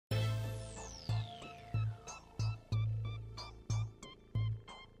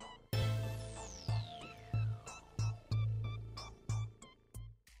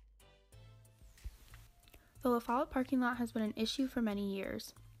The La Follette parking lot has been an issue for many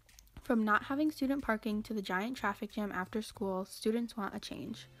years. From not having student parking to the giant traffic jam after school, students want a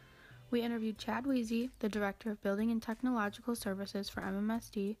change. We interviewed Chad Weezy, the Director of Building and Technological Services for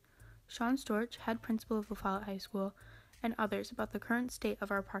MMSD, Sean Storch, Head Principal of La Follette High School, and others about the current state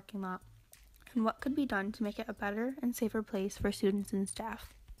of our parking lot and what could be done to make it a better and safer place for students and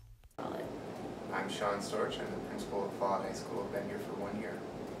staff. I'm Sean Storch. I'm the principal of La Follette High School. I've been here for 1 year.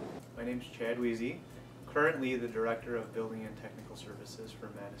 My name is Chad Weezy, currently the Director of Building and Technical Services for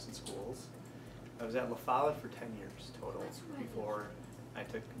Madison Schools. I was at La Follette for 10 years total before I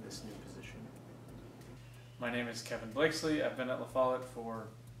took this new position. My name is Kevin Blakesley. I've been at La Follette for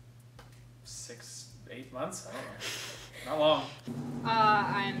 6-8 months. I don't know. Not long.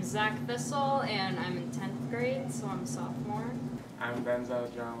 I'm Zach Thistle, and I'm in 10th grade, so I'm a sophomore. I'm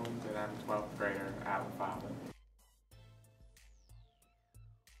Benzo Jones, and I'm a 12th grader at La Follette.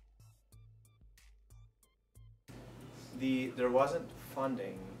 There wasn't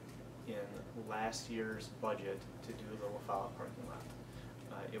funding in last year's budget to do the La Follette parking lot.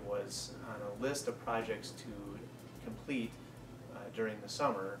 It was on a list of projects to complete during the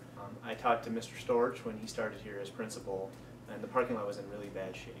summer. I talked to Mr. Storch when he started here as principal, and the parking lot was in really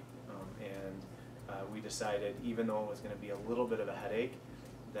bad shape. We decided, even though it was going to be a little bit of a headache,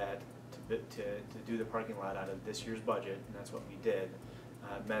 that to do the parking lot out of this year's budget, and that's what we did,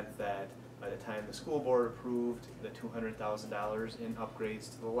 meant that by the time the school board approved the $200,000 in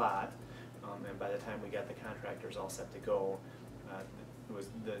upgrades to the lot, and by the time we got the contractors all set to go, it was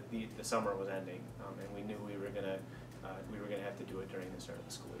the summer was ending, and we knew we were gonna have to do it during the start of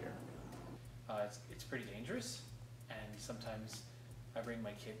the school year. It's pretty dangerous, and sometimes I bring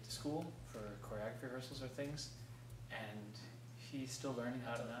my kid to school for choreography rehearsals or things, and he's still learning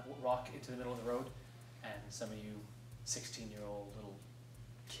how to not walk into the middle of the road, and some of you 16-year-old little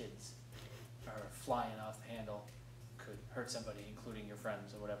kids are flying off the handle, could hurt somebody, including your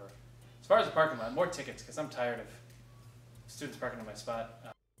friends or whatever. As far as the parking lot, more tickets, because I'm tired of students parking on my spot.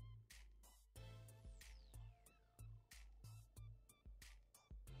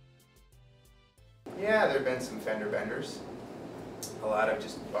 Yeah, there have been some fender benders. A lot of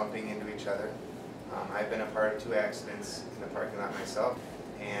just bumping into each other. I've been a part of 2 accidents in the parking lot myself.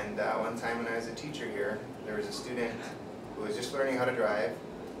 And one time when I was a teacher here, there was a student who was just learning how to drive,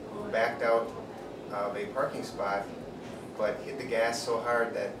 who backed out of a parking spot, but hit the gas so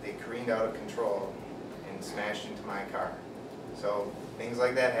hard that they careened out of control and smashed into my car. So things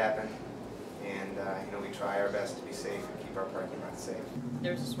like that happen, and we try our best to be safe and keep our parking lot safe.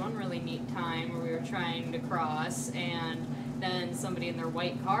 There was this one really neat time where we were trying to cross, and then somebody in their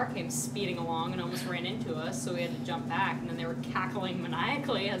white car came speeding along and almost ran into us, so we had to jump back, and then they were cackling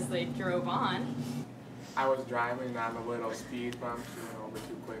maniacally as they drove on. I was driving on a little speed bump, she went over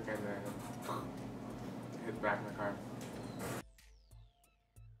too quick, and then hit the back of my car.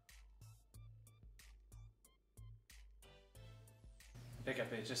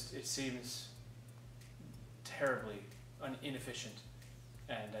 Pickup, it seems terribly inefficient,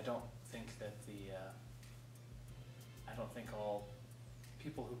 and I don't think that I don't think all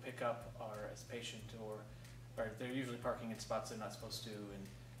people who pick up are as patient, or they're usually parking in spots they're not supposed to, and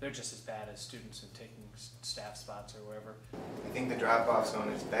they're just as bad as students and taking staff spots or wherever. I think the drop-off zone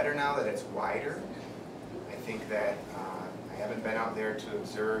is better now that it's wider. I think that I haven't been out there to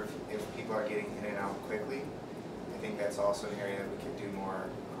observe if people are getting in and out quickly. I think that's also an area that we could do more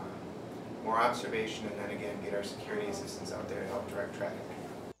observation, and then again get our security assistants out there to help direct traffic.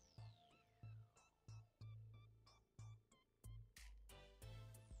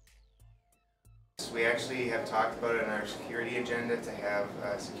 We actually have talked about it on our security agenda to have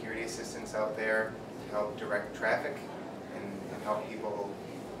security assistants out there to help direct traffic and help people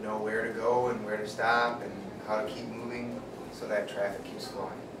know where to go and where to stop and how to keep moving so that traffic keeps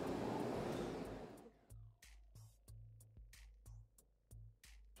flowing.